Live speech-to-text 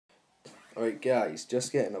Alright guys,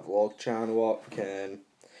 just getting a vlog channel up. Can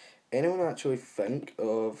anyone actually think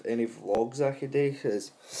of any vlogs I could do?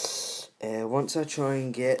 Because once I try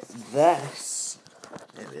and get this,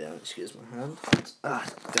 maybe I'll excuse my hand.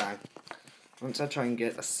 Dang. Once I try and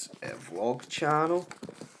get this vlog channel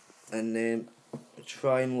and then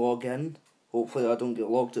try and log in, hopefully I don't get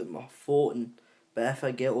logged out of my phone. But if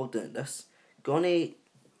I get logged in this, gonna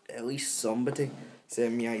at least somebody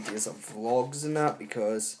send me ideas of vlogs and that,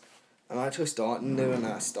 because I'm actually starting now when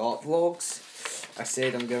I start vlogs. I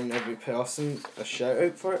said I'm giving every person a shout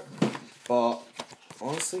out for it, but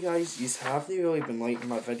honestly guys, you haven't really been liking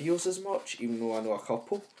my videos as much, even though I know a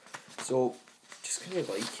couple. So just gonna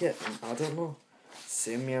like it, and I don't know,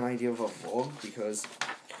 send me an idea of a vlog, because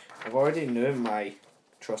I've already known my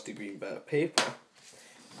trusty green bit of paper.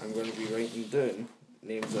 I'm going to be writing down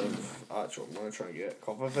names of actual, I'm going to try and get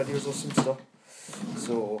cover videos or some stuff.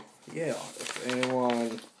 So yeah, if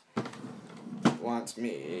anyone wants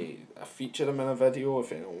me to feature them in a video,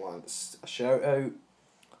 if anyone wants a shout out,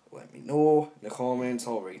 let me know in the comments.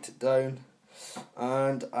 I'll write it down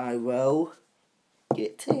and I will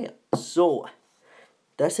get to it. So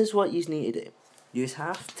this is what you need to do. You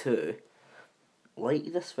have to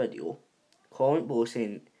like this video, comment below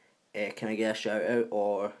saying can I get a shout out,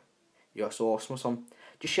 or you're so awesome or something.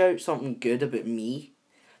 Just shout something good about me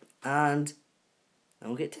and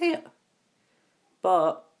I'll get to it.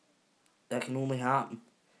 But that can only happen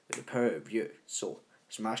with the power of you. So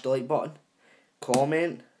smash the like button,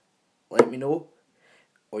 comment, let me know,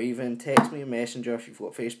 or even text me a messenger if you've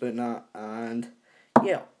got Facebook and that, and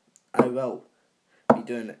yeah, I will be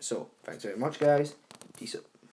doing it. So thanks very much guys, peace out.